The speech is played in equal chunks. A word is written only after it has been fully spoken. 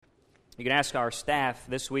You can ask our staff.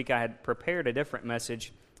 This week I had prepared a different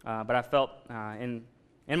message, but I felt in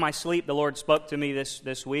my sleep the Lord spoke to me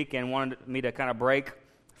this week and wanted me to kind of break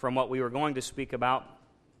from what we were going to speak about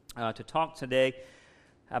to talk today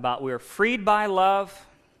about we're freed by love,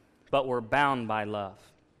 but we're bound by love.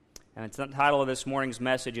 And the title of this morning's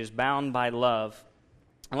message is Bound by Love.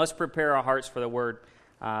 And let's prepare our hearts for the Word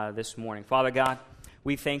this morning. Father God,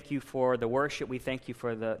 we thank you for the worship. We thank you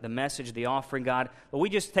for the message, the offering, God. But we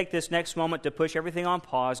just take this next moment to push everything on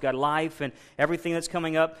pause, God, life and everything that's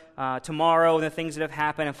coming up tomorrow and the things that have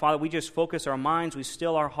happened. And Father, we just focus our minds, we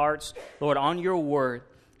still our hearts, Lord, on your Word.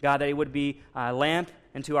 God, that it would be a lamp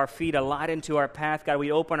unto our feet, a light unto our path. God,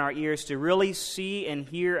 we open our ears to really see and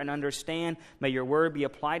hear and understand. May your Word be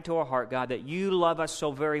applied to our heart, God, that you love us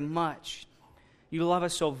so very much. You love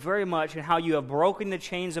us so very much, and how you have broken the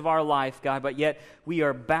chains of our life, God, but yet we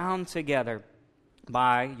are bound together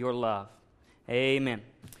by your love. Amen.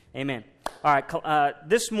 Amen. All right,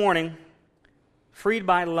 this morning, freed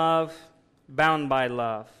by love, bound by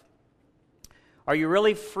love. Are you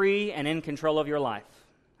really free and in control of your life?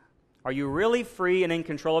 Are you really free and in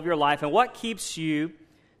control of your life? And what keeps you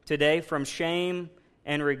today from shame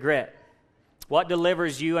and regret? What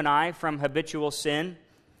delivers you and I from habitual sin?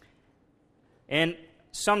 And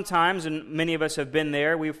sometimes, and many of us have been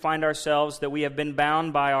there, we find ourselves that we have been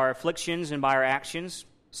bound by our afflictions and by our actions.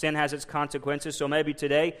 Sin has its consequences. So maybe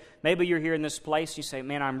today, maybe you're here in this place, you say,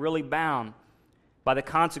 man, I'm really bound by the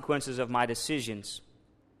consequences of my decisions.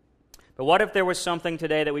 But what if there was something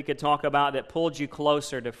today that we could talk about that pulled you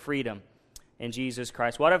closer to freedom in Jesus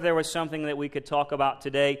Christ? What if there was something that we could talk about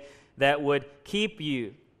today that would keep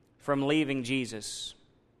you from leaving Jesus?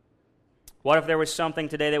 What if there was something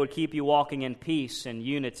today that would keep you walking in peace and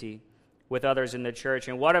unity with others in the church?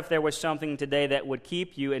 And what if there was something today that would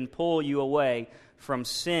keep you and pull you away from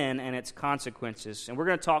sin and its consequences? And we're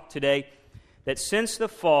going to talk today that since the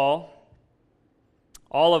fall,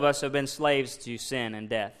 all of us have been slaves to sin and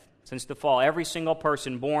death. Since the fall, every single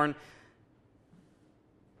person born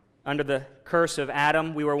under the curse of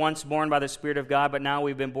Adam, we were once born by the Spirit of God, but now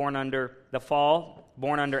we've been born under the fall,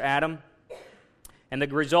 born under Adam. And the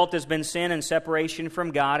result has been sin and separation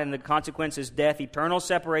from God, and the consequence is death, eternal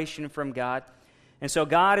separation from God. And so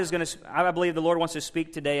God is going to, I believe the Lord wants to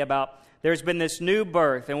speak today about there's been this new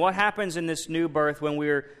birth, and what happens in this new birth when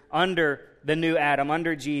we're under the new Adam,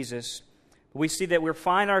 under Jesus. We see that we're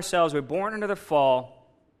born under the fall,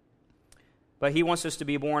 but He wants us to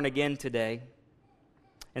be born again today.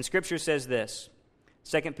 And Scripture says this,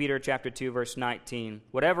 2 Peter chapter 2, verse 19,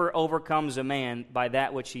 whatever overcomes a man by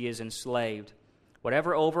that which he is enslaved.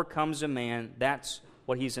 Whatever overcomes a man, that's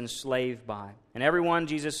what he's enslaved by. And everyone,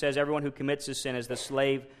 Jesus says, everyone who commits a sin is the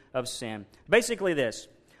slave of sin. Basically this,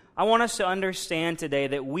 I want us to understand today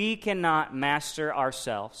that we cannot master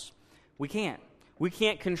ourselves. We can't. We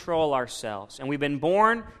can't control ourselves. And we've been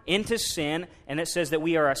born into sin, and it says that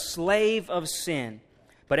we are a slave of sin.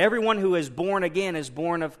 But everyone who is born again is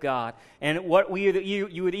born of God. And what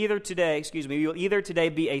you would either today, you'll either today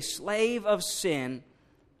be a slave of sin,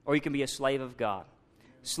 or you can be a slave of God.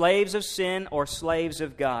 Slaves of sin or slaves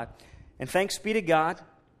of God. And thanks be to God,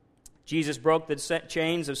 Jesus broke the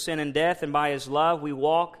chains of sin and death, and by His love we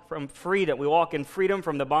walk from freedom. We walk in freedom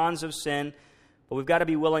from the bonds of sin, but we've got to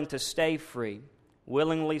be willing to stay free,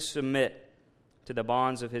 willingly submit to the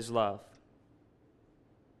bonds of His love.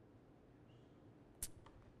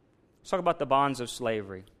 Let's talk about the bonds of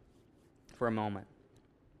slavery for a moment.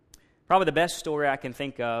 Probably the best story I can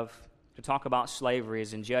think of to talk about slavery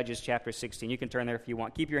is in Judges chapter 16. You can turn there if you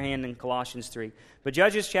want. Keep your hand in Colossians 3. But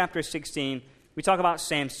Judges chapter 16, we talk about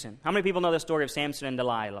Samson. How many people know the story of Samson and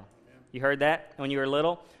Delilah? You heard that when you were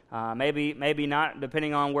little? Maybe not,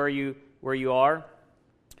 depending on where you are.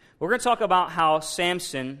 We're going to talk about how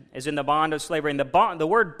Samson is in the bond of slavery. And the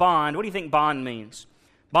word bond, what do you think bond means?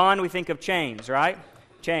 Bond, we think of chains, right?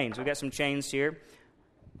 Chains. We've got some chains here.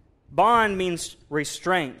 Bond means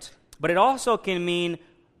restraint, but it also can mean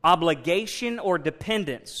obligation or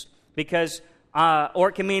dependence, because or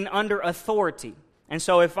it can mean under authority. And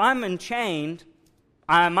so if I'm enchained,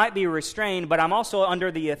 I might be restrained, but I'm also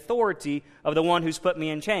under the authority of the one who's put me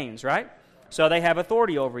in chains, right? So they have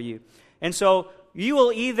authority over you. And so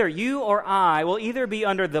you or I will either be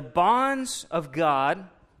under the bonds of God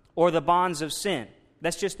or the bonds of sin.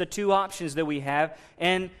 That's just the two options that we have.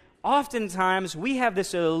 And oftentimes we have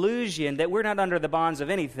this illusion that we're not under the bonds of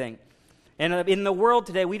anything. And in the world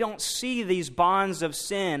today, we don't see these bonds of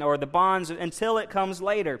sin or the bonds until it comes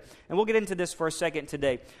later. And we'll get into this for a second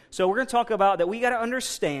today. So we're going to talk about that we got to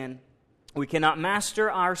understand we cannot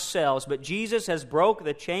master ourselves, but Jesus has broke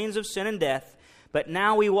the chains of sin and death, but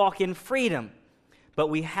now we walk in freedom. but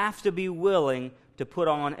we have to be willing to put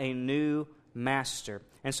on a new master.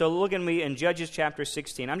 And so look at me in Judges chapter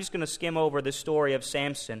 16. I'm just going to skim over the story of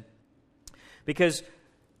Samson because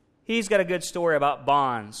he's got a good story about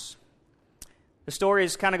bonds. The story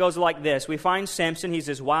kind of goes like this. We find Samson, he's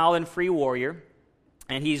this wild and free warrior,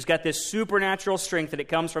 and he's got this supernatural strength that it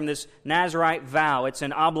comes from this Nazirite vow. It's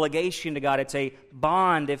an obligation to God. It's a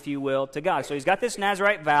bond, if you will, to God. So he's got this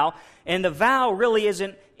Nazirite vow, and the vow really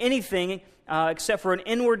isn't anything except for an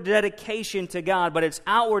inward dedication to God, but it's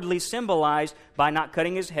outwardly symbolized by not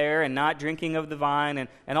cutting his hair and not drinking of the vine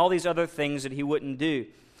and all these other things that he wouldn't do.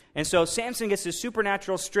 And so Samson gets this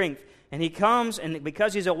supernatural strength, and he comes, and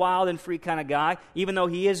because he's a wild and free kind of guy, even though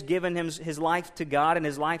he has given his life to God and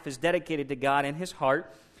his life is dedicated to God in his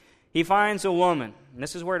heart, he finds a woman. And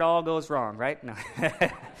this is where it all goes wrong, right? No,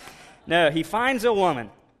 no, he finds a woman,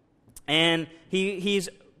 and he's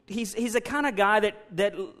the kind of guy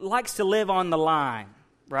that likes to live on the line,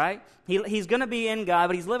 right? He's going to be in God,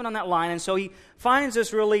 but he's living on that line, and so he finds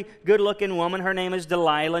this really good-looking woman. Her name is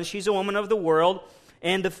Delilah, and she's a woman of the world,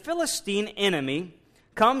 and the Philistine enemy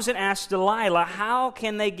comes and asks Delilah, how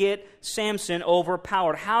can they get Samson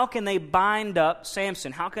overpowered? How can they bind up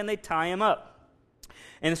Samson? How can they tie him up?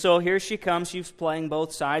 And so here she comes. She's playing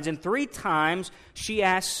both sides. And 3 times she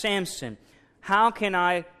asks Samson, how can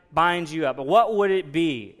I bind you up? What would it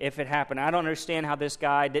be if it happened? I don't understand how this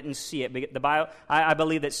guy didn't see it. The Bible, I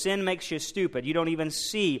believe that sin makes you stupid. You don't even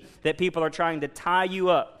see that people are trying to tie you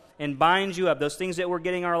up and bind you up. Those things that we're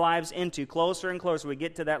getting our lives into, closer and closer, we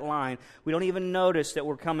get to that line. We don't even notice that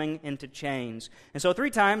we're coming into chains. And so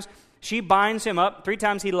 3 times she binds him up. 3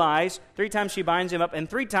 times he lies. 3 times she binds him up. And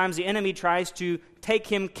 3 times the enemy tries to take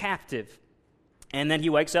him captive. And then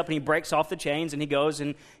he wakes up and he breaks off the chains and he goes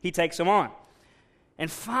and he takes him on.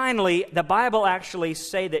 And finally, the Bible actually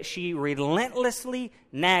say that she relentlessly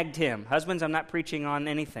nagged him. Husbands, I'm not preaching on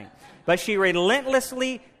anything. But she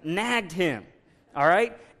relentlessly nagged him. All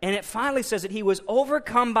right? And it finally says that he was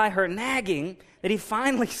overcome by her nagging, that he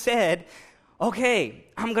finally said, okay,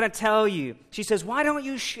 I'm going to tell you. She says, why don't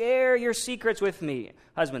you share your secrets with me?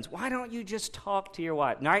 Husbands, why don't you just talk to your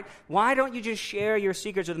wife? All right? Why don't you just share your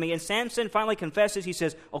secrets with me? And Samson finally confesses. He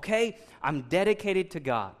says, okay, I'm dedicated to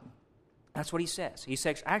God. That's what he says. He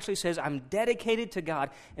actually says, I'm dedicated to God.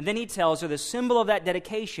 And then he tells her the symbol of that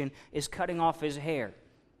dedication is cutting off his hair.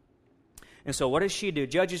 And so what does she do?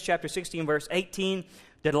 Judges chapter 16, verse 18,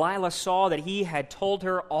 Delilah saw that he had told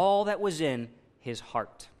her all that was in his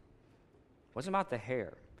heart. It wasn't about the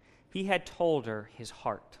hair. He had told her his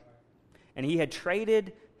heart. And he had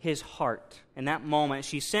traded his heart. In that moment,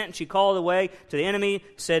 she called away to the enemy,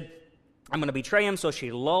 said, I'm going to betray him. So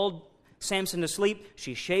she lulled Samson to sleep.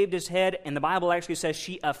 She shaved his head. And the Bible actually says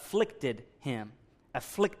she afflicted him.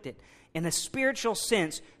 Afflicted. In a spiritual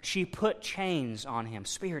sense, she put chains on him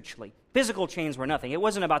spiritually. Physical chains were nothing. It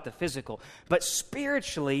wasn't about the physical. But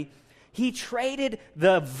spiritually, he traded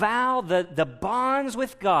the vow, the bonds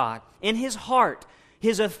with God in his heart,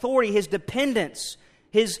 his authority, his dependence,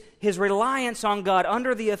 his reliance on God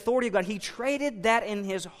under the authority of God. He traded that in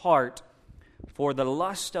his heart for the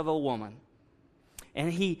lust of a woman.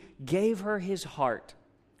 And he gave her his heart.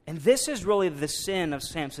 And this is really the sin of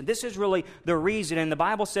Samson. This is really the reason. And the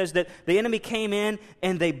Bible says that the enemy came in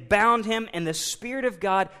and they bound him and the Spirit of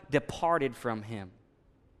God departed from him.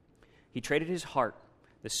 He traded his heart.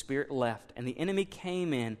 The Spirit left. And the enemy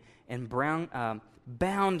came in and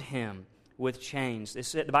bound him with chains.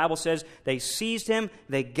 The Bible says they seized him,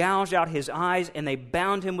 they gouged out his eyes, and they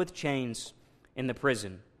bound him with chains in the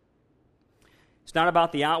prison. It's not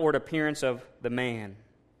about the outward appearance of the man,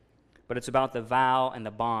 but it's about the vow and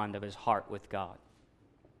the bond of his heart with God.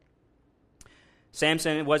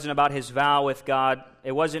 Samson, it wasn't about his vow with God.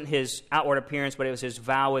 It wasn't his outward appearance, but it was his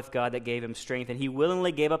vow with God that gave him strength. And he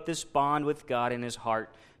willingly gave up this bond with God in his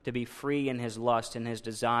heart to be free in his lust and his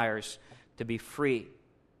desires to be free.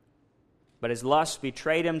 But his lust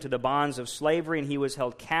betrayed him to the bonds of slavery, and he was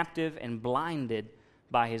held captive and blinded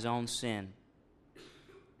by his own sin.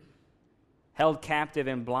 Held captive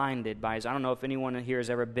and blinded by his... I don't know if anyone here has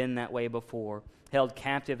ever been that way before. Held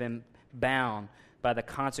captive and bound by the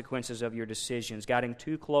consequences of your decisions. Getting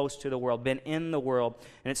too close to the world. Been in the world.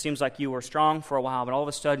 And it seems like you were strong for a while, but all of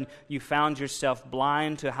a sudden you found yourself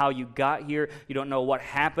blind to how you got here. You don't know what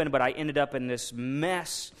happened, but I ended up in this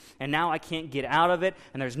mess. And now I can't get out of it.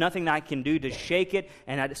 And there's nothing that I can do to shake it.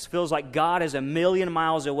 And it feels like God is 1,000,000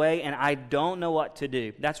 miles away. And I don't know what to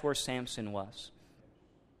do. That's where Samson was.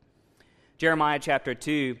 Jeremiah chapter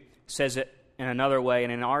 2 says it in another way,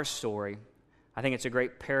 and in our story, I think it's a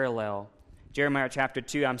great parallel. Jeremiah chapter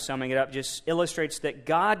 2, I'm summing it up, just illustrates that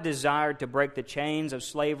God desired to break the chains of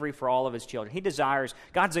slavery for all of His children.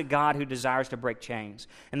 God's a God who desires to break chains.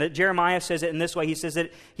 And that Jeremiah says it in this way. He says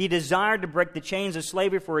that He desired to break the chains of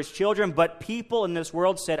slavery for His children, but people in this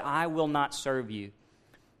world said, I will not serve you.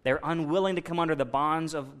 They're unwilling to come under the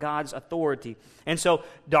bonds of God's authority. And so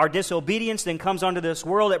our disobedience then comes onto this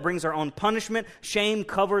world. It brings our own punishment. Shame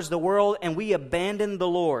covers the world, and we abandon the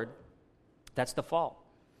Lord. That's the fall.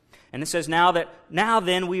 And it says now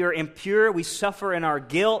then we are impure, we suffer in our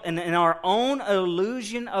guilt, and in our own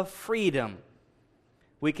illusion of freedom,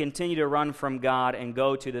 we continue to run from God and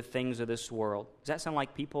go to the things of this world. Does that sound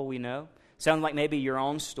like people we know? Sound like maybe your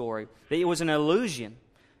own story? That it was an illusion.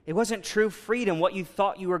 It wasn't true freedom, what you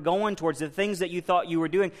thought you were going towards, the things that you thought you were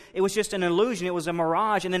doing. It was just an illusion. It was a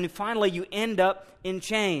mirage. And then finally you end up in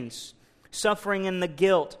chains, suffering in the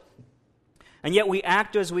guilt. And yet we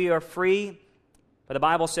act as we are free. But the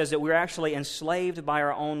Bible says that we're actually enslaved by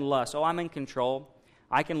our own lust. Oh, I'm in control.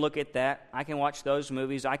 I can look at that. I can watch those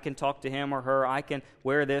movies. I can talk to him or her. I can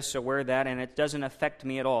wear this or wear that, and it doesn't affect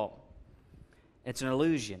me at all. It's an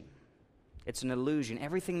illusion. It's an illusion.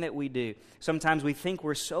 Everything that we do. Sometimes we think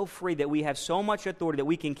we're so free, that we have so much authority, that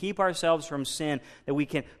we can keep ourselves from sin, that we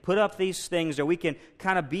can put up these things, or we can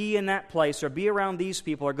kind of be in that place, or be around these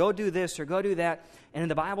people, or go do this, or go do that. And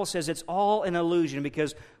the Bible says it's all an illusion,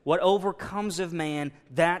 because what overcomes of man,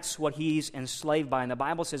 that's what he's enslaved by. And the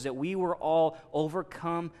Bible says that we were all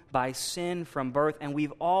overcome by sin from birth, and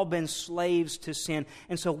we've all been slaves to sin.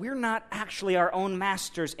 And so we're not actually our own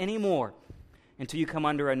masters anymore until you come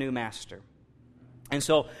under a new master. And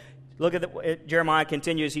so, look at Jeremiah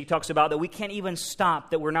continues. He talks about that we can't even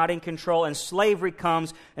stop, that we're not in control, and slavery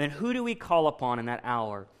comes. And then who do we call upon in that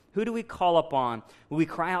hour? Who do we call upon? When we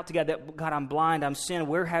cry out together, that, God, I'm blind, I'm sin.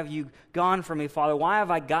 Where have you gone from me, Father? Why have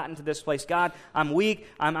I gotten to this place? God, I'm weak.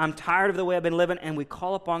 I'm tired of the way I've been living. And we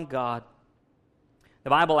call upon God. The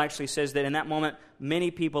Bible actually says that in that moment,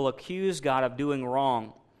 many people accuse God of doing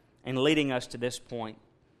wrong and leading us to this point.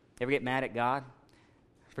 Ever get mad at God?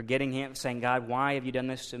 Forgetting Him, saying, God, why have you done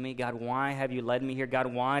this to me? God, why have you led me here?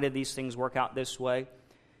 God, why did these things work out this way?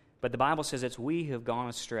 But the Bible says it's we who have gone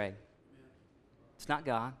astray. It's not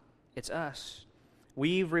God. It's us.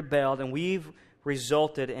 We've rebelled, and we've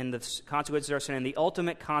resulted in the consequences of our sin. And the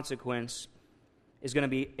ultimate consequence is going to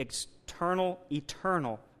be eternal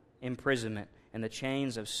imprisonment in the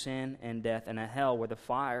chains of sin and death, and a hell where the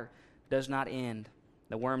fire does not end,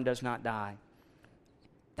 the worm does not die.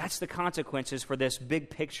 That's the consequences for this big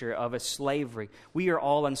picture of a slavery. We are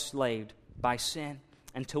all enslaved by sin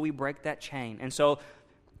until we break that chain. And so,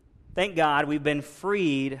 thank God we've been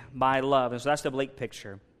freed by love. And so that's the bleak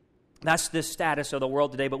picture. That's the status of the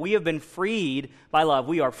world today. But we have been freed by love.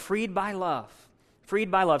 We are freed by love. Freed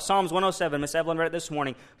by love. Psalms 107, Miss Evelyn read it this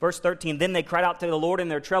morning, verse 13. Then they cried out to the Lord in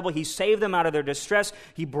their trouble. He saved them out of their distress.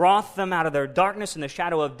 He brought them out of their darkness and the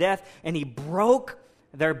shadow of death, and He broke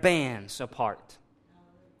their bands apart.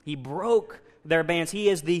 He broke their bands. He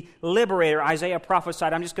is the liberator. Isaiah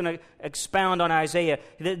prophesied. I'm just going to expound on Isaiah.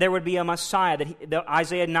 There would be a Messiah.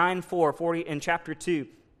 Isaiah 9:4, 40 in chapter 2.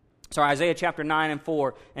 Isaiah chapter 9 and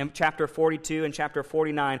 4 and chapter 42 and chapter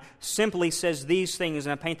 49 simply says these things,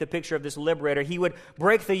 and I paint the picture of this liberator. He would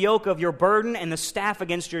break the yoke of your burden and the staff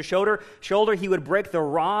against your shoulder. He would break the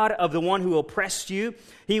rod of the one who oppressed you.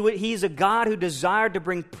 He's a God who desired to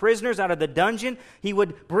bring prisoners out of the dungeon. He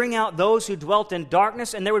would bring out those who dwelt in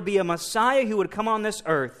darkness, and there would be a Messiah who would come on this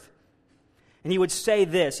earth. And He would say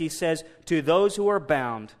this. He says, to those who are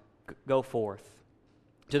bound, go forth.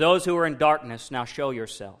 To those who are in darkness, now show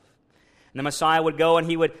yourself. And the Messiah would go and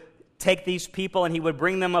He would take these people and He would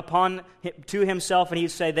bring them to Himself, and He'd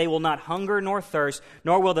say, they will not hunger nor thirst,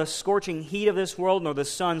 nor will the scorching heat of this world nor the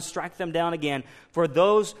sun strike them down again. For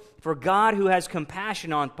God who has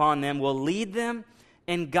compassion upon them will lead them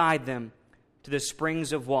and guide them to the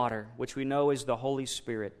springs of water, which we know is the Holy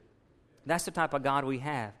Spirit. That's the type of God we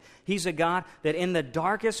have. He's a God that in the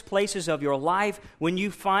darkest places of your life, when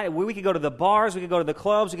we could go to the bars, we could go to the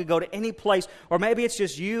clubs, we could go to any place, or maybe it's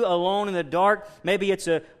just you alone in the dark. Maybe it's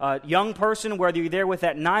a young person, whether you're there with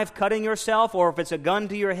that knife cutting yourself, or if it's a gun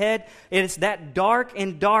to your head. It's that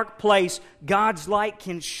dark place, God's light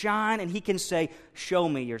can shine, and He can say, show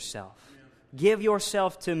me yourself. Give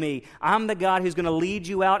yourself to me. I'm the God who's going to lead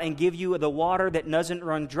you out and give you the water that doesn't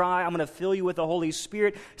run dry. I'm going to fill you with the Holy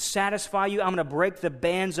Spirit, satisfy you. I'm going to break the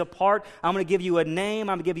bands apart. I'm going to give you a name.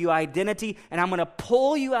 I'm going to give you identity. And I'm going to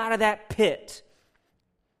pull you out of that pit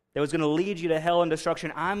that was going to lead you to hell and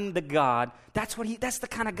destruction. I'm the God. That's the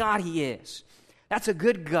kind of God He is. That's a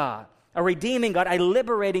good God. a redeeming God, a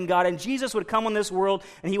liberating God. And Jesus would come on this world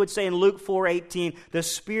and he would say in Luke 4:18, the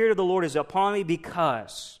Spirit of the Lord is upon me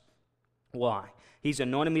because, why? He's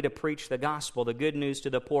anointed me to preach the gospel, the good news to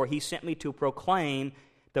the poor. He sent me to proclaim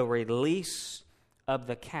the release of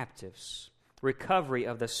the captives, recovery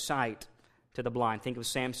of the sight to the blind. Think of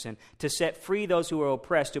Samson. To set free those who are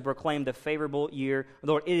oppressed, to proclaim the favorable year of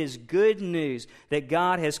the Lord. It is good news that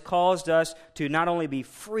God has caused us to not only be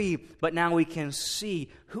free, but now we can see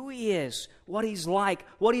who He is, what He's like,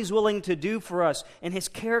 what He's willing to do for us, and His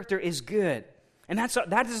character is good. And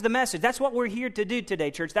that is the message. That's what we're here to do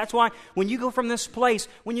today, church. That's why when you go from this place,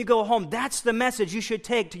 when you go home, that's the message you should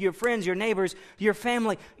take to your friends, your neighbors, your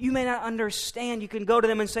family. You may not understand. You can go to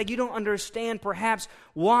them and say, you don't understand perhaps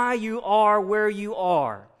why you are where you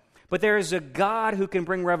are. But there is a God who can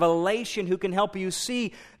bring revelation, who can help you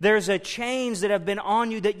see. There's a chains that have been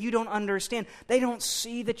on you that you don't understand. They don't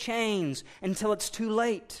see the chains until it's too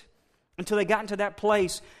late, until they got into that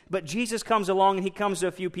place. But Jesus comes along and He comes to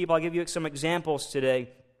a few people. I'll give you some examples today.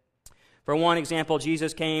 For one example,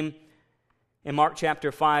 Jesus came in Mark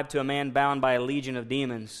chapter 5 to a man bound by a legion of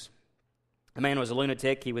demons. The man was a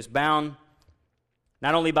lunatic. He was bound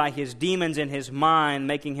not only by his demons in his mind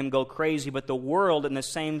making him go crazy, but the world in the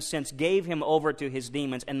same sense gave him over to his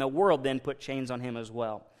demons, and the world then put chains on him as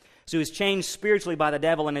well. So he was changed spiritually by the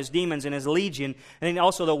devil and his demons and his legion. And then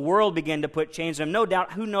also the world began to put chains on him. No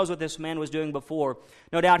doubt, who knows what this man was doing before?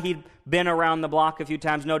 No doubt he'd been around the block a few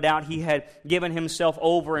times. No doubt he had given himself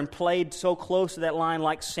over and played so close to that line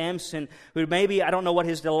like Samson, who maybe, I don't know what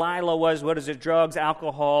his Delilah was, what is it, drugs,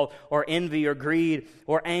 alcohol, or envy, or greed,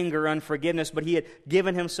 or anger, unforgiveness. But he had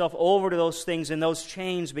given himself over to those things, and those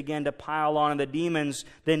chains began to pile on, and the demons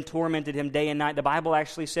then tormented him day and night. The Bible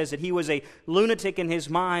actually says that he was a lunatic in his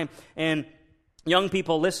mind. And young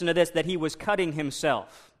people, listen to this, that he was cutting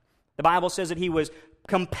himself. The Bible says that he was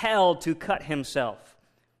compelled to cut himself.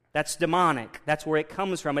 That's demonic. That's where it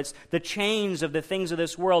comes from. It's the chains of the things of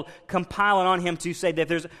this world compiling on him to say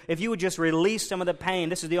that if you would just release some of the pain,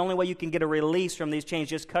 this is the only way you can get a release from these chains,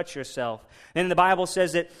 just cut yourself. And the Bible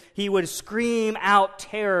says that he would scream out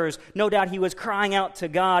terrors. No doubt he was crying out to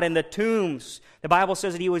God in the tombs. The Bible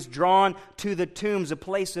says that he was drawn to the tombs, a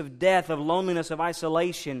place of death, of loneliness, of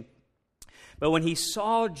isolation. But when he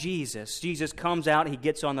saw Jesus, Jesus comes out, he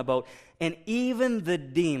gets on the boat, and even the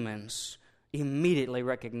demons immediately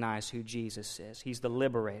recognize who Jesus is. He's the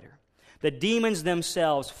liberator. The demons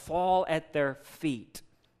themselves fall at their feet,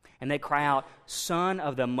 and they cry out, Son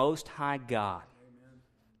of the Most High God. Amen.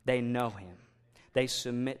 They know Him. They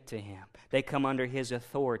submit to Him. They come under His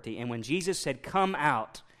authority. And when Jesus said, come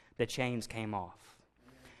out, the chains came off.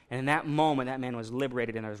 And in that moment, that man was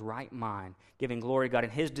liberated in his right mind, giving glory to God.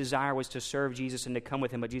 And his desire was to serve Jesus and to come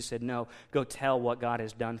with Him. But Jesus said, no, go tell what God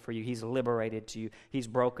has done for you. He's liberated you. He's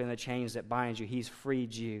broken the chains that bind you. He's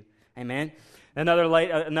freed you. Amen?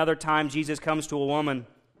 Another time, Jesus comes to a woman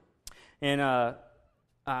in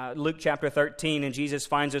Luke chapter 13, and Jesus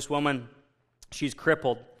finds this woman. She's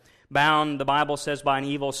crippled, bound, the Bible says, by an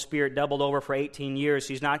evil spirit, doubled over for 18 years.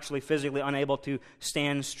 She's not actually physically unable to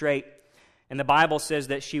stand straight. And the Bible says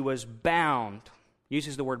that she was bound,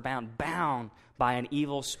 uses the word bound by an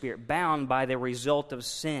evil spirit, bound by the result of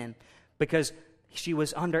sin, because she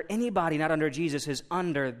was under, anybody not under Jesus is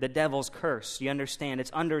under the devil's curse. You understand?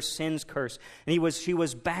 It's under sin's curse. And she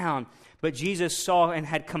was bound, but Jesus saw and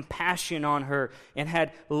had compassion on her and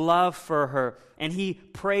had love for her, and He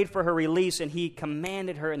prayed for her release, and He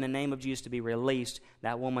commanded her in the name of Jesus to be released.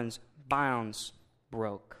 That woman's bonds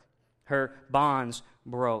broke. Her bonds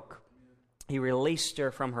broke. He released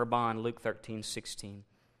her from her bond, Luke 13:16.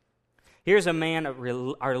 Here's a man,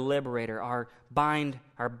 our liberator, our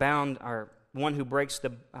one who breaks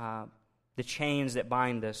the chains that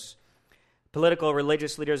bind us. Political,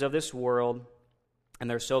 religious leaders of this world and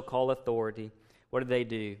their so-called authority, what did they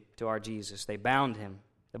do to our Jesus? They bound Him,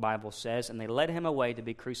 the Bible says, and they led Him away to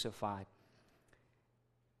be crucified.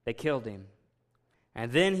 They killed Him.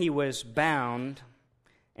 And then He was bound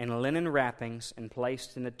in linen wrappings and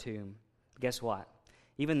placed in a tomb. Guess what?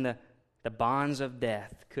 Even the bonds of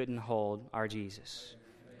death couldn't hold our Jesus.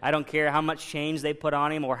 I don't care how much chains they put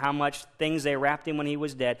on Him or how much things they wrapped Him when He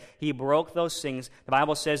was dead. He broke those things. The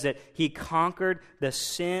Bible says that He conquered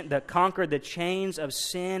the chains of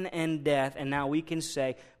sin and death. And now we can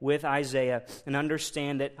say with Isaiah and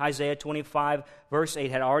understand that Isaiah 25 verse 8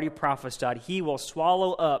 had already prophesied, He will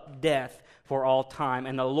swallow up death for all time,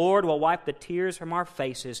 and the Lord will wipe the tears from our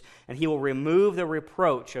faces, and He will remove the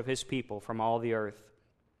reproach of His people from all the earth.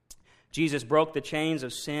 Jesus broke the chains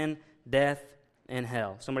of sin, death, and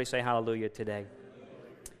hell. Somebody say hallelujah today.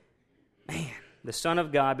 Man, the Son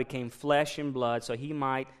of God, became flesh and blood so he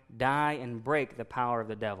might die and break the power of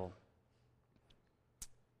the devil.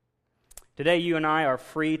 Today, you and I are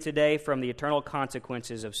free today from the eternal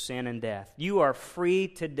consequences of sin and death. You are free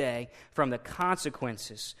today from the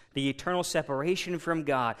consequences, the eternal separation from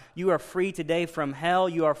God. You are free today from hell.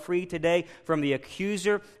 You are free today from the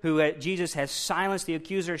accuser, who Jesus has silenced the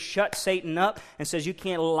accuser, shut Satan up, and says, you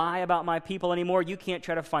can't lie about my people anymore. You can't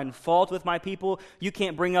try to find fault with my people. You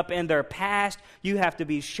can't bring up in their past. You have to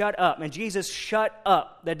be shut up. And Jesus shut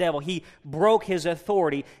up the devil. He broke his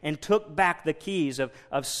authority and took back the keys of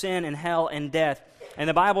sin and hell and death. And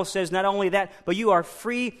the Bible says not only that, but you are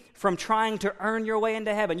free from trying to earn your way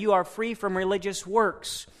into heaven. You are free from religious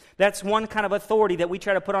works. That's one kind of authority that we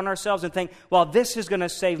try to put on ourselves and think, well, this is going to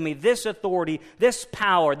save me, this authority, this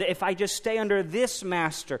power. If I just stay under this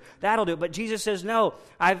master, that'll do it. But Jesus says, no,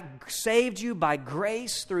 I've saved you by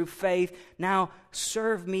grace through faith. Now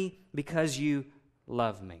serve me because you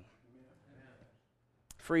love me.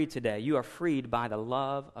 Free today. You are freed by the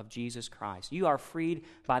love of Jesus Christ. You are freed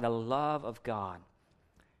by the love of God.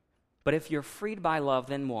 But if you're freed by love,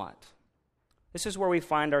 then what? This is where we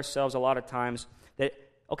find ourselves a lot of times that,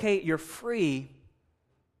 okay, you're free,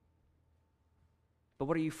 but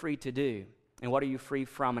what are you free to do? And what are you free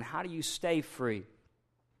from? And how do you stay free?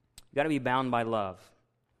 You've got to be bound by love.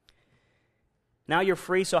 Now you're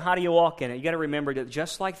free, so how do you walk in it? You've got to remember that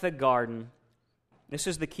just like the garden, this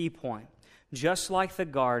is the key point. Just like the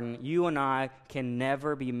garden, you and I can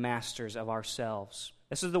never be masters of ourselves.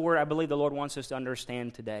 This is the word I believe the Lord wants us to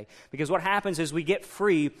understand today. Because what happens is we get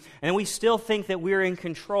free, and we still think that we're in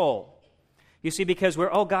control. You see, because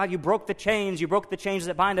oh God, you broke the chains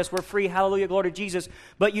that bind us, we're free, hallelujah, glory to Jesus.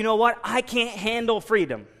 But you know what? I can't handle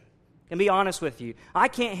freedom. And be honest with you, I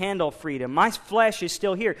can't handle freedom. My flesh is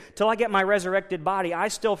still here. Till I get my resurrected body, I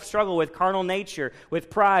still struggle with carnal nature, with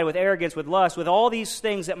pride, with arrogance, with lust, with all these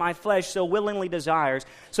things that my flesh so willingly desires.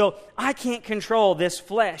 So I can't control this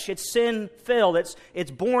flesh. It's sin-filled.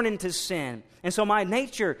 It's born into sin. And so my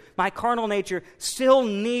nature, my carnal nature, still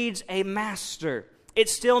needs a master. It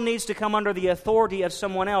still needs to come under the authority of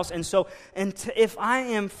someone else. And so if I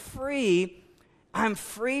am free, I'm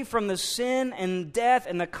free from the sin and death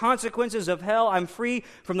and the consequences of hell. I'm free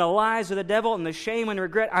from the lies of the devil and the shame and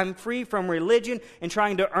regret. I'm free from religion and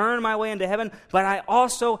trying to earn my way into heaven. But I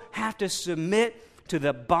also have to submit to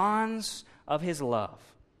the bonds of His love.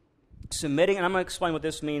 Submitting, and I'm going to explain what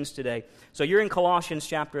this means today. So you're in Colossians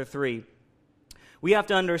chapter 3. We have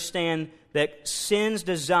to understand that sin's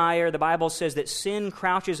desire, the Bible says that sin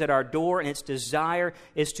crouches at our door and its desire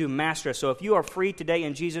is to master us. So if you are free today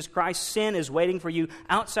in Jesus Christ, sin is waiting for you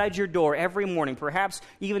outside your door every morning, perhaps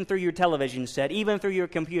even through your television set, even through your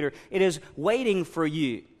computer. It is waiting for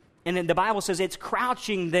you. And then the Bible says it's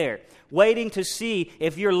crouching there, waiting to see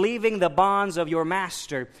if you're leaving the bonds of your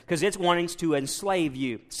master, because it's wanting to enslave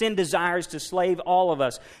you. Sin desires to slave all of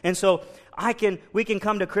us. And so we can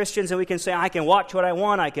come to Christians and we can say, I can watch what I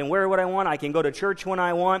want, I can wear what I want, I can go to church when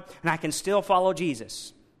I want, and I can still follow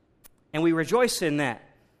Jesus. And we rejoice in that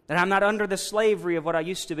I'm not under the slavery of what I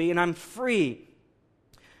used to be, and I'm free.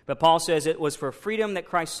 But Paul says it was for freedom that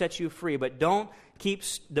Christ set you free, but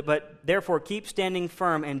therefore keep standing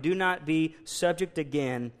firm and do not be subject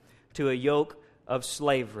again to a yoke of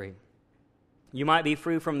slavery. You might be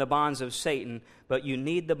free from the bonds of Satan, but you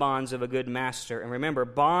need the bonds of a good master. And remember,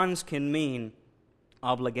 bonds can mean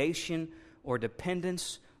obligation or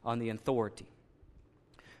dependence on the authority.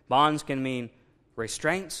 Bonds can mean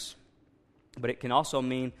restraints, but it can also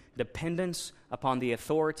mean dependence upon the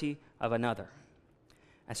authority of another.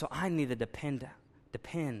 And so I need to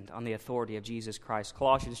depend on the authority of Jesus Christ.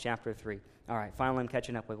 Colossians chapter 3. All right, finally I'm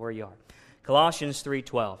catching up with where you are. Colossians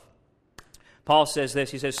 3:12. Paul says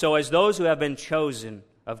this. He says, so as those who have been chosen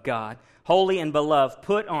of God, holy and beloved,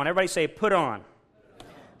 put on. Everybody say, put on.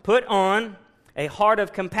 Put on a heart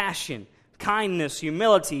of compassion, kindness,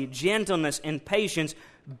 humility, gentleness, and patience,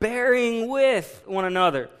 bearing with one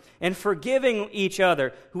another and forgiving each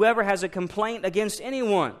other, whoever has a complaint against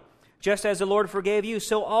anyone. Just as the Lord forgave you,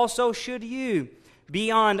 so also should you.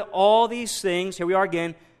 Beyond all these things, here we are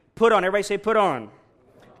again, put on. Everybody say, put on.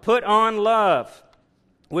 Put on love,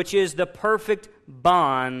 which is the perfect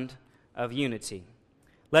bond of unity.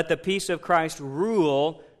 Let the peace of Christ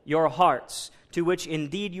rule your hearts, to which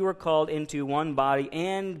indeed you are called into one body,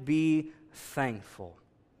 and be thankful.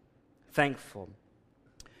 Thankful.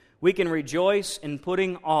 We can rejoice in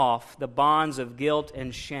putting off the bonds of guilt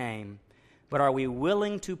and shame, but are we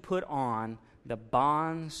willing to put on the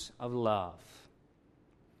bonds of love?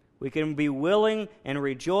 We can be willing and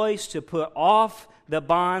rejoice to put off the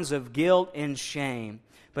bonds of guilt and shame,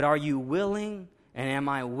 but are you willing And am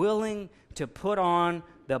I willing to put on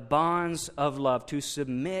the bonds of love, to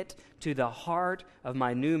submit to the heart of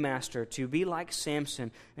my new master, to be like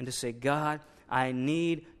Samson and to say, God, I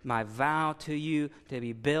need my vow to you to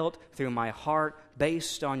be built through my heart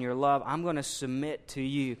based on your love. I'm going to submit to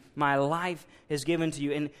you. My life is given to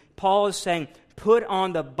you. And Paul is saying, put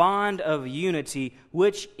on the bond of unity,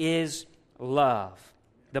 which is love.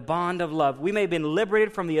 The bond of love. We may have been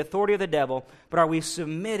liberated from the authority of the devil, but are we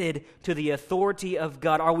submitted to the authority of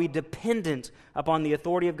God? Are we dependent upon the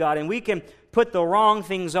authority of God? And we can put the wrong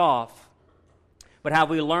things off, but have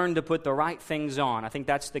we learned to put the right things on? I think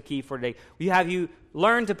that's the key for today. Have you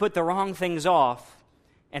learned to put the wrong things off,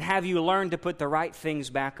 and have you learned to put the right things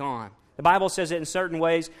back on? The Bible says it in certain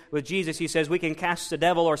ways. With Jesus, he says we can cast a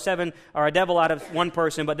devil or a devil out of one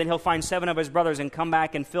person, but then he'll find 7 of his brothers and come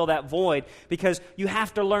back and fill that void, because you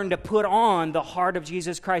have to learn to put on the heart of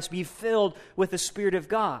Jesus Christ, be filled with the Spirit of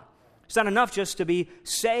God. It's not enough just to be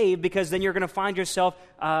saved, because then you're going to find yourself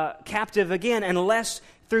captive again, unless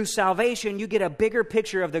through salvation you get a bigger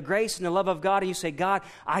picture of the grace and the love of God, and you say, God,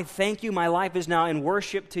 I thank you. My life is now in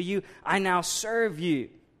worship to you. I now serve you.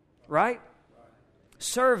 Right?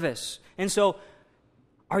 Service. And so,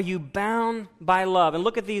 are you bound by love? And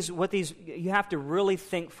look at you have to really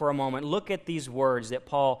think for a moment. Look at these words that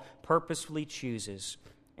Paul purposefully chooses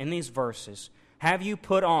in these verses. Have you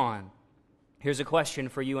put on, here's a question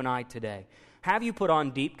for you and I today. Have you put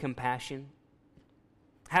on deep compassion?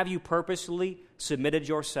 Have you purposely submitted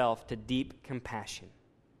yourself to deep compassion?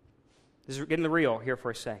 This is getting real here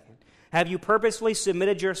for a second. Have you purposely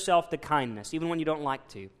submitted yourself to kindness, even when you don't like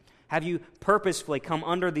to? Have you purposefully come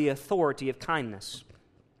under the authority of kindness?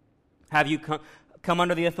 Have you come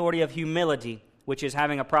under the authority of humility, which is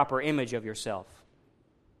having a proper image of yourself?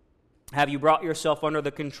 Have you brought yourself under the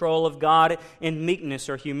control of God in meekness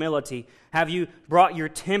or humility? Have you brought your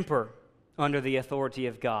temper under the authority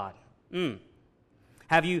of God?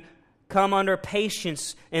 Have you come under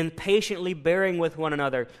patience and patiently bearing with one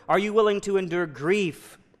another? Are you willing to endure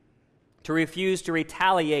grief, to refuse to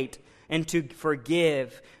retaliate, and to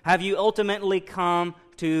forgive? Have you ultimately come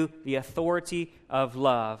to the authority of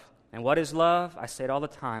love? And what is love? I say it all the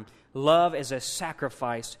time. Love is a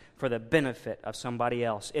sacrifice for the benefit of somebody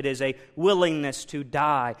else. It is a willingness to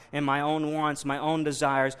die in my own wants, my own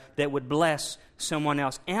desires that would bless someone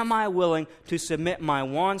else. Am I willing to submit my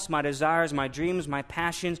wants, my desires, my dreams, my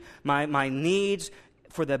passions, my needs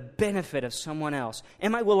for the benefit of someone else?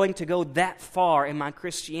 Am I willing to go that far in my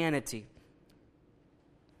Christianity?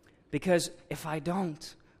 Because if I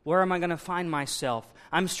don't, where am I going to find myself?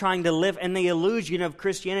 I'm trying to live in the illusion of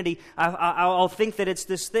Christianity. I'll think that it's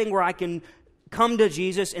this thing where I can come to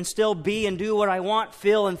Jesus and still be and do what I want,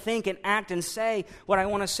 feel and think and act and say what I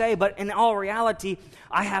want to say. But in all reality,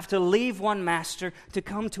 I have to leave one master to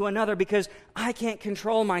come to another, because I can't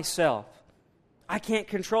control myself. I can't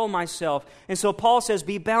control myself. And so Paul says,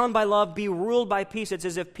 be bound by love, be ruled by peace. It's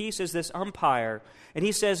as if peace is this umpire. And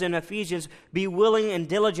he says in Ephesians, be willing and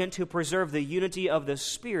diligent to preserve the unity of the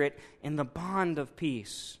Spirit in the bond of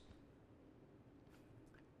peace.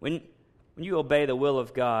 When you obey the will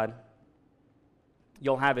of God,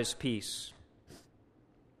 you'll have His peace.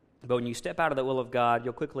 But when you step out of the will of God,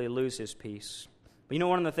 you'll quickly lose His peace. But you know,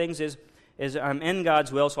 one of the things is I'm in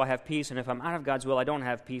God's will, so I have peace, and if I'm out of God's will, I don't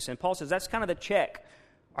have peace. And Paul says that's kind of the check.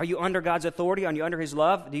 Are you under God's authority? Are you under His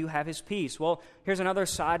love? Do you have His peace? Well, here's another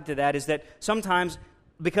side to that, is that sometimes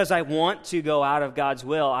because I want to go out of God's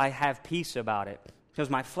will, I have peace about it, because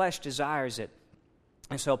my flesh desires it.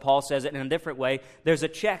 And so Paul says it in a different way. There's a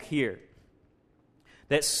check here.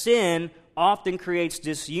 That sin often creates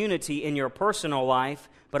disunity in your personal life,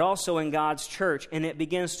 but also in God's church, and it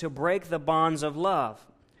begins to break the bonds of love.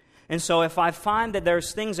 And so if I find that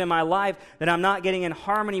there's things in my life that I'm not getting in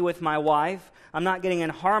harmony with my wife, I'm not getting in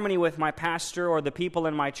harmony with my pastor or the people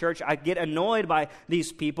in my church, I get annoyed by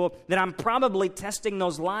these people, then I'm probably testing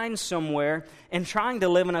those lines somewhere and trying to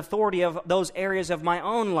live in authority of those areas of my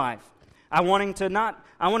own life. I want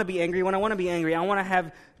to be angry when I want to be angry. I want to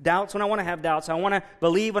have doubts when I want to have doubts. I want to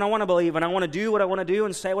believe when I want to believe. And I want to do what I want to do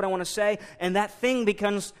and say what I want to say. And that thing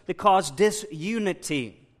becomes to cause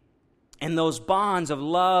disunity. And those bonds of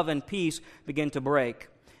love and peace begin to break.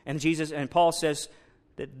 And Paul says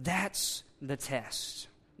that's the test.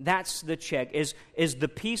 That's the check. Is the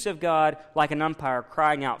peace of God like an umpire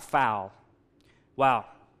crying out foul? Wow.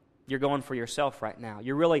 You're going for yourself right now.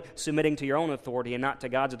 You're really submitting to your own authority and not to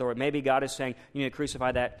God's authority. Maybe God is saying you need to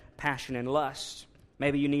crucify that passion and lust.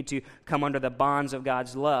 Maybe you need to come under the bonds of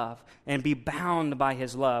God's love and be bound by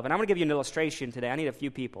His love. And I'm going to give you an illustration today. I need a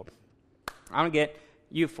few people. I'm going to get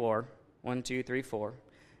you 4. 1, 2, 3, 4.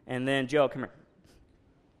 And then Joe, come here.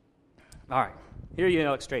 All right. Here you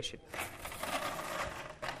illustration.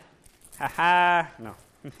 Ha-ha. No.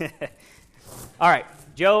 All right.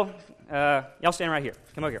 Joe, y'all stand right here.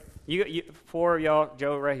 Come over here. You four of y'all,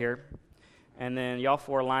 Joe right here. And then y'all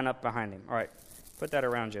four line up behind him. All right. Put that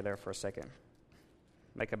around you there for a second.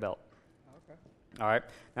 Make a belt. Okay. All right.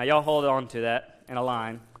 Now y'all hold on to that in a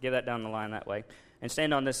line. Give that down the line that way. And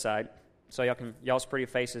stand on this side so y'all's pretty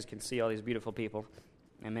faces can see all these beautiful people.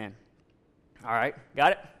 Amen. All right.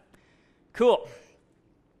 Got it? Cool.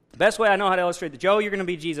 Best way I know how to illustrate Joe, you're going to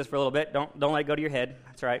be Jesus for a little bit. Don't let it go to your head.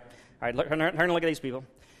 That's right. All right, turn and look at these people.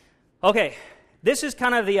 Okay, this is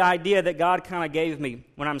kind of the idea that God kind of gave me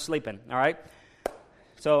when I'm sleeping, all right?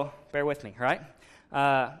 So bear with me, all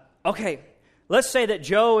right? Okay, let's say that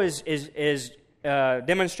Joe is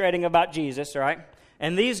demonstrating about Jesus, all right?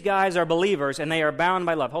 And these guys are believers, and they are bound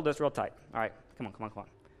by love. Hold this real tight. All right, come on.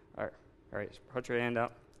 All right, put your hand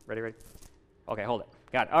out. Ready? Okay, hold it.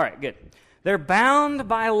 Got it. All right, good. They're bound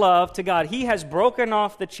by love to God. He has broken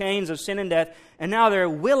off the chains of sin and death, and now they're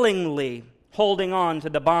willingly holding on to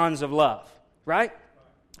the bonds of love, right?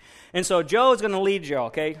 And so Joe's going to lead Joe,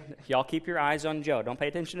 okay? Y'all keep your eyes on Joe. Don't pay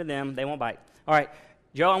attention to them. They won't bite. All right,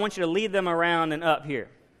 Joe, I want you to lead them around and up here.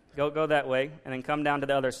 Go that way, and then come down to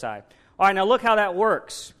the other side. All right, now look how that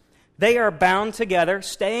works. They are bound together,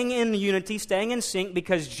 staying in unity, staying in sync,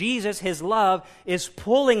 because Jesus, His love, is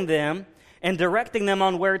pulling them and directing them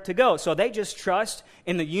on where to go. So they just trust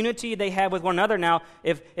in the unity they have with one another. Now,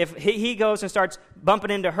 if he goes and starts bumping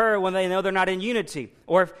into her when they know they're not in unity,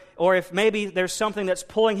 or if maybe there's something that's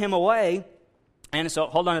pulling him away, and so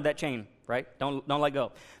hold on to that chain, right? Don't let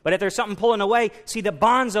go. But if there's something pulling away, see, the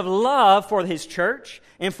bonds of love for His church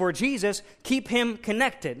and for Jesus keep Him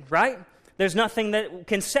connected, right? There's nothing that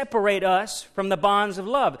can separate us from the bonds of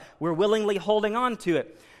love. We're willingly holding on to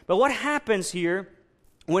it. But what happens here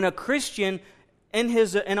when a Christian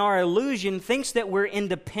in our illusion thinks that we're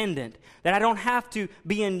independent, that I don't have to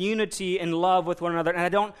be in unity and love with one another,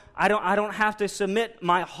 and I don't have to submit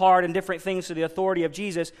my heart and different things to the authority of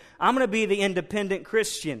Jesus. I'm going to be the independent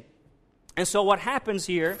Christian. And so what happens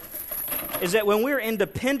here is that when we're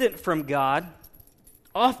independent from God,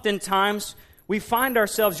 oftentimes we find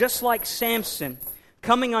ourselves just like Samson,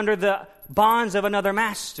 coming under the bonds of another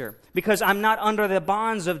master, because I'm not under the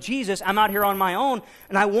bonds of Jesus. I'm out here on my own,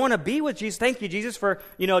 and I want to be with Jesus. Thank you, Jesus, for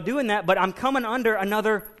doing that, but I'm coming under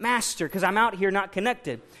another master because I'm out here not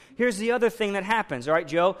connected. Here's the other thing that happens. All right,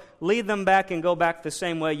 Joe, lead them back and go back the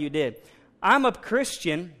same way you did. I'm a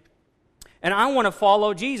Christian, and I want to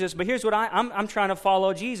follow Jesus, but here's what I'm trying to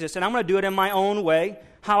follow Jesus, and I'm going to do it in my own way,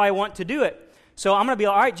 how I want to do it. So I'm going to be,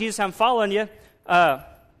 all right, Jesus, I'm following you.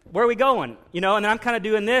 Where are we going? And then I'm kind of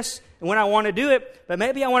doing this when I want to do it, but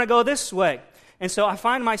maybe I want to go this way. And so I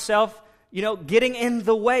find myself, getting in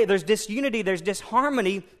the way. There's disunity, there's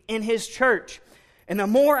disharmony in His church. And the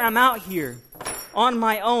more I'm out here on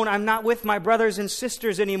my own, I'm not with my brothers and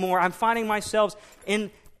sisters anymore. I'm finding myself in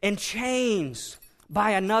chains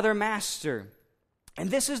by another master. And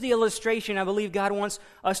this is the illustration I believe God wants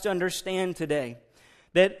us to understand today.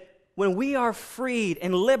 That when we are freed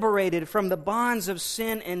and liberated from the bonds of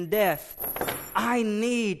sin and death, I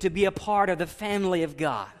need to be a part of the family of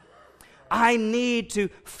God. I need to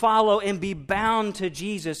follow and be bound to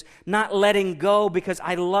Jesus, not letting go because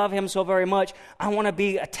I love Him so very much. I want to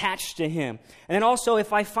be attached to Him. And then also,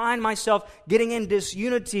 if I find myself getting in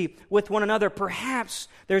disunity with one another, perhaps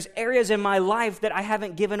there's areas in my life that I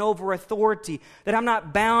haven't given over authority, that I'm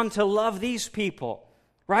not bound to love these people,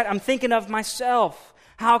 right? I'm thinking of myself.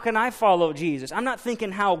 How can I follow Jesus? I'm not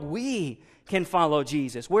thinking how we can follow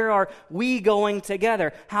Jesus. Where are we going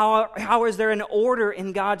together? How is there an order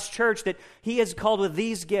in God's church that He is called with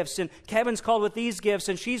these gifts, and Kevin's called with these gifts,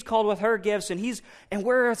 and she's called with her gifts, and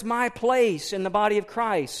where is my place in the body of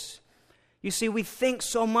Christ? You see, we think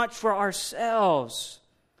so much for ourselves,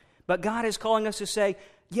 but God is calling us to say,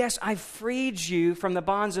 yes, I freed you from the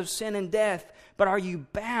bonds of sin and death, but are you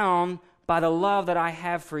bound by the love that I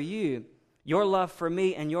have for you? Your love for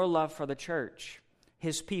me and your love for the church,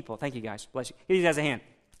 His people. Thank you, guys. Bless you. Give you guys a hand.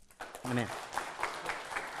 Amen.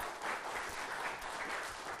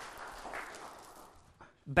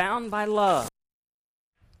 Bound by love.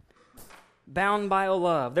 Bound by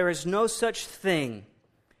love. There is no such thing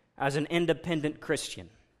as an independent Christian.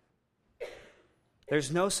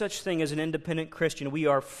 There's no such thing as an independent Christian. We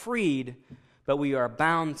are freed, but we are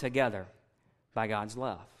bound together by God's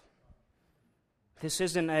love. This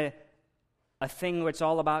isn't a thing where it's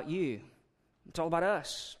all about you. It's all about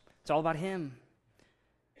us. It's all about Him.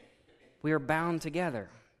 We are bound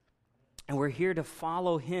together. And we're here to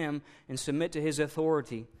follow Him and submit to His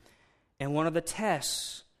authority. And one of the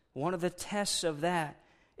tests of that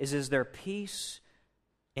is there peace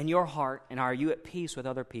in your heart, and are you at peace with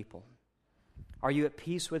other people? Are you at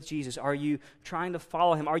peace with Jesus? Are you trying to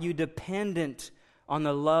follow Him? Are you dependent on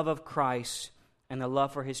the love of Christ and the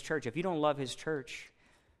love for His church? If you don't love His church,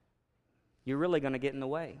 you're really going to get in the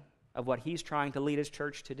way of what He's trying to lead His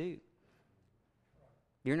church to do.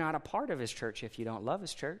 You're not a part of His church if you don't love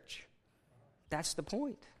His church. That's the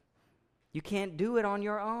point. You can't do it on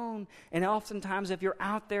your own. And oftentimes if you're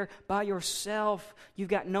out there by yourself, you've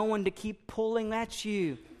got no one to keep pulling at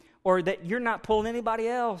you, or that you're not pulling anybody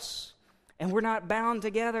else. And we're not bound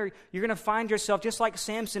together. You're going to find yourself, just like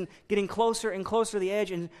Samson, getting closer and closer to the edge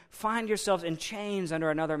and find yourself in chains under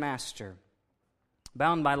another master.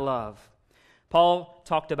 Bound by love. Paul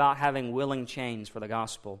talked about having willing chains for the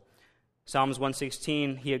gospel. Psalms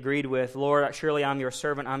 116, he agreed with, Lord, surely I'm your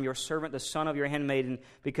servant, the son of your handmaiden,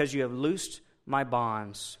 because you have loosed my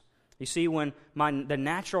bonds. You see, when the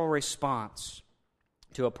natural response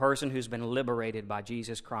to a person who's been liberated by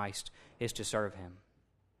Jesus Christ is to serve Him.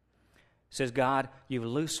 It says, God, you've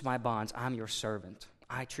loosed my bonds. I'm your servant.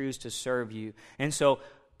 I choose to serve you. And so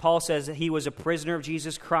Paul says that he was a prisoner of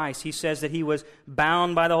Jesus Christ. He says that he was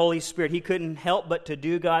bound by the Holy Spirit. He couldn't help but to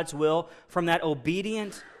do God's will from that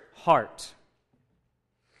obedient heart.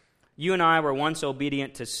 You and I were once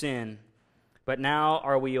obedient to sin, but now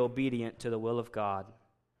are we obedient to the will of God?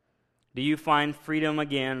 Do you find freedom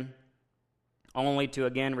again, only to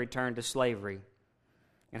again return to slavery?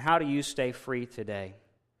 And how do you stay free today?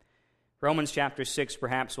 Romans chapter 6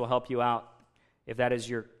 perhaps will help you out if that is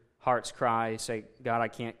your heart's cry. Say, God, I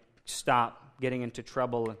can't stop getting into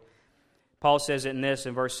trouble. Paul says it in this,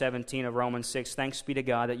 in verse 17 of Romans 6, thanks be to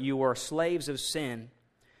God that you were slaves of sin,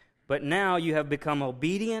 but now you have become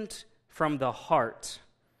obedient from the heart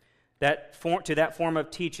to that form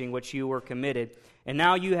of teaching which you were committed. And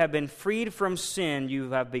now you have been freed from sin,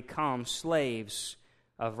 you have become slaves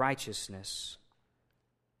of righteousness.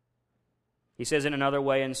 He says in another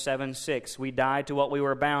way in 7:6, we died to what we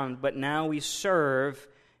were bound, but now we serve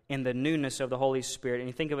in the newness of the Holy Spirit. And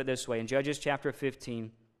you think of it this way, in Judges chapter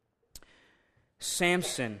 15,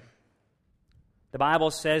 Samson, the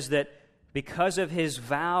Bible says that because of his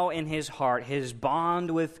vow in his heart, his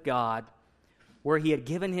bond with God, where he had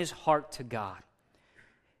given his heart to God,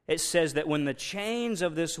 it says that when the chains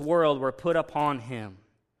of this world were put upon him,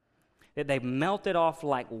 that they melted off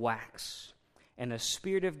like wax. And the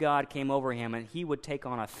Spirit of God came over him, and he would take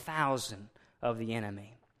on 1,000 of the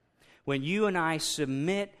enemy. When you and I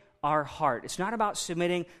submit our heart, it's not about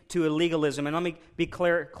submitting to a legalism. And let me be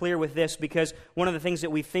clear with this, because one of the things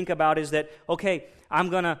that we think about is that, okay, I'm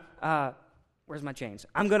going to, where's my chains?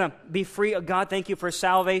 I'm going to be free. Oh, God, thank you for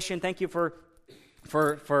salvation. Thank you for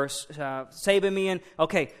saving me. And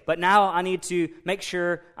okay, but now I need to make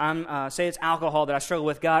sure say it's alcohol that I struggle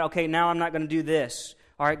with. God, okay, now I'm not going to do this.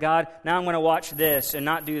 All right, God, now I'm going to watch this and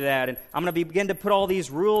not do that. And I'm going to begin to put all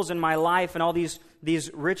these rules in my life and all these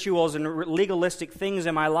rituals and legalistic things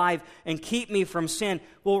in my life and keep me from sin.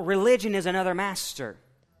 Well, religion is another master.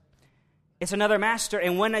 It's another master.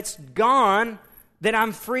 And when it's gone, then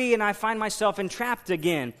I'm free and I find myself entrapped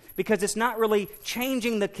again, because it's not really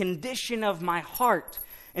changing the condition of my heart.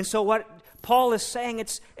 And so what Paul is saying,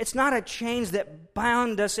 it's not a chains that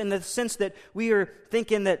bound us in the sense that we are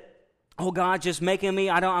thinking that, oh, God, just making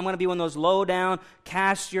me, I'm going to be one of those low down,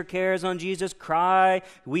 cast your cares on Jesus, cry,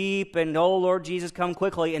 weep, and oh, Lord Jesus, come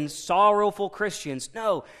quickly, and sorrowful Christians.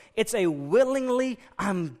 No, it's a willingly,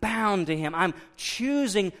 I'm bound to Him. I'm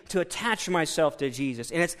choosing to attach myself to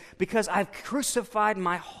Jesus. And it's because I've crucified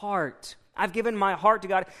my heart. I've given my heart to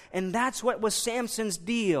God. And that's what was Samson's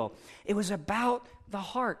deal. It was about the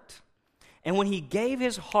heart. And when he gave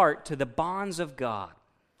his heart to the bonds of God,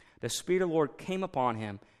 the Spirit of the Lord came upon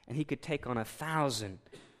him, and he could take on 1,000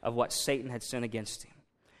 of what Satan had sent against him.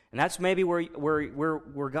 And that's maybe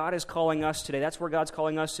where God is calling us today. That's where God's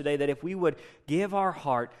calling us today, that if we would give our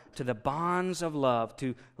heart to the bonds of love,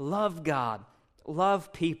 to love God,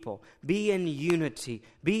 love people, be in unity,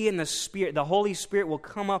 be in the Spirit, the Holy Spirit will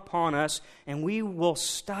come upon us, and we will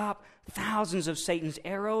stop thousands of Satan's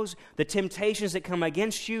arrows, the temptations that come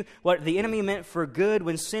against you, what the enemy meant for good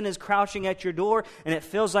when sin is crouching at your door and it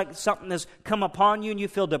feels like something has come upon you and you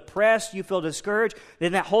feel depressed, you feel discouraged.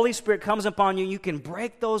 Then that Holy Spirit comes upon you and you can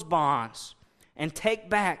break those bonds and take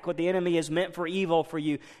back what the enemy has meant for evil for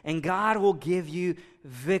you. And God will give you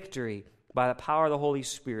victory by the power of the Holy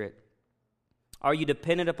Spirit. Are you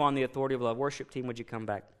dependent upon the authority of love? Worship team, would you come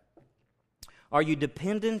back? Are you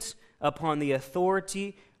dependent upon the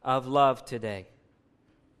authority of love today?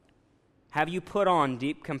 Have you put on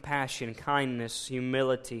deep compassion, kindness,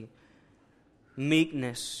 humility,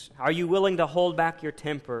 meekness? Are you willing to hold back your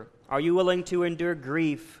temper? Are you willing to endure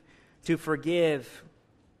grief, to forgive,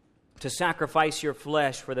 to sacrifice your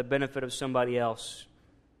flesh for the benefit of somebody else?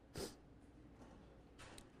 The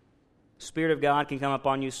Spirit of God can come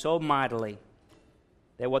upon you so mightily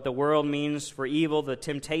that what the world means for evil, the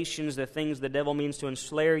temptations, the things the devil means to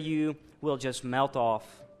ensnare you, will just melt off.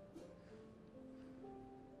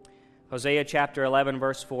 Hosea chapter 11,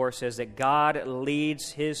 verse 4 says that God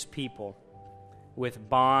leads His people with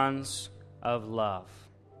bonds of love.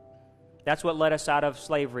 That's what led us out of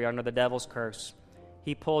slavery under the devil's curse.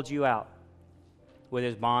 He pulled you out with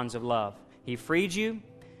His bonds of love. He freed you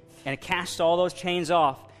and cast all those chains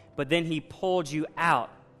off, but then He pulled you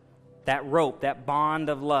out, that rope, that bond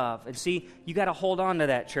of love. And see, you got to hold on to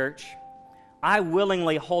that, church. I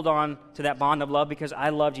willingly hold on to that bond of love because I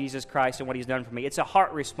love Jesus Christ and what He's done for me. It's a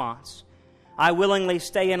heart response. I willingly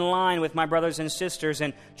stay in line with my brothers and sisters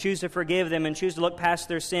and choose to forgive them and choose to look past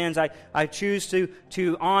their sins. I choose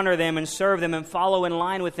to honor them and serve them and follow in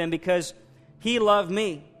line with them because He loved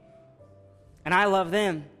me and I love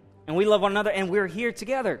them and we love one another and we're here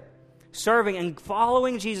together serving and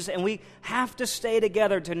following Jesus, and we have to stay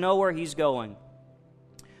together to know where He's going.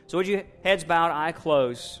 So would you heads bowed, eye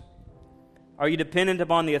closed? Are you dependent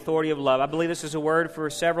upon the authority of love? I believe this is a word for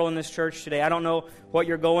several in this church today. I don't know what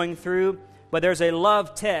you're going through, but there's a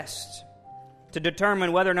love test to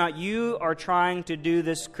determine whether or not you are trying to do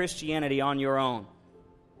this Christianity on your own.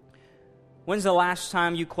 When's the last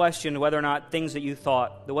time you questioned whether or not things that you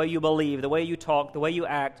thought, the way you believe, the way you talk, the way you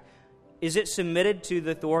act, is it submitted to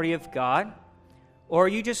the authority of God? Or are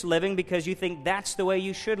you just living because you think that's the way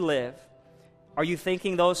you should live? Are you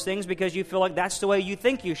thinking those things because you feel like that's the way you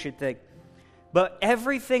think you should think? But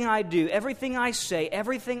everything I do, everything I say,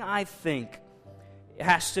 everything I think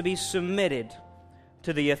has to be submitted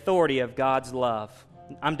to the authority of God's love.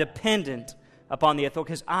 I'm dependent upon the authority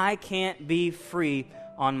because I can't be free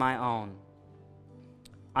on my own.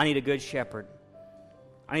 I need a good shepherd.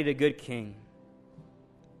 I need a good king.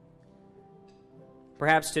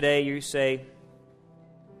 Perhaps today you say,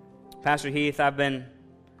 Pastor Heath, I've been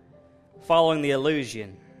following the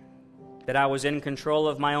illusion that I was in control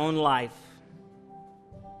of my own life.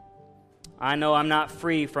 I know I'm not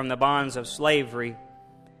free from the bonds of slavery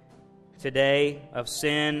today, of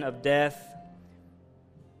sin, of death.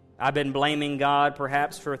 I've been blaming God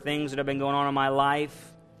perhaps for things that have been going on in my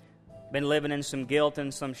life, been living in some guilt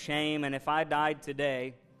and some shame, and if I died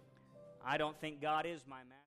today, I don't think God is my master.